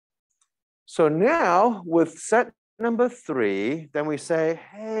So now with set number 3, then we say,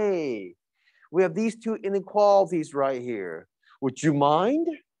 hey, we have these two inequalities right here. Would you mind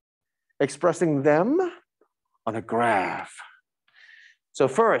expressing them on a graph? So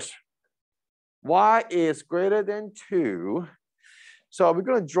first, y is greater than 2. So are we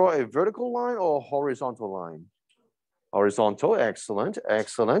going to draw a vertical line or a horizontal line? Horizontal, excellent,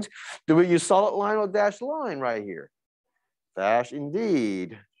 excellent. Do we use solid line or dashed line right here? Dash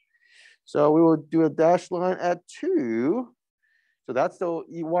indeed. So we will do a dashed line at 2. So that's the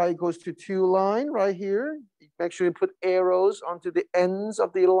y equals to 2 line right here. Make sure you put arrows onto the ends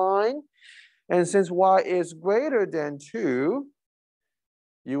of the line. And since y is greater than 2,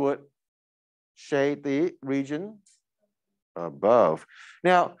 you would shade the region above.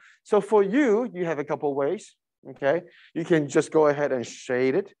 Now, so for you, you have a couple ways, okay? You can just go ahead and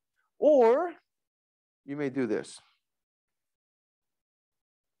shade it, or you may do this.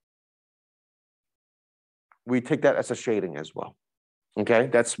 We take that as a shading as well, okay?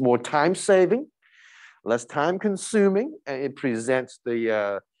 That's more time saving, less time consuming, and it presents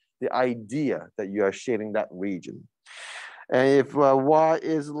the idea that you are shading that region. And if y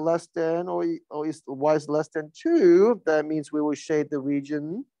is less than or y is less than 2, that means we will shade the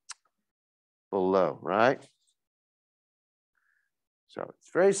region below, right? So it's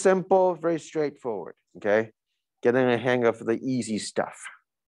very simple, very straightforward, okay? Getting a hang of the easy stuff.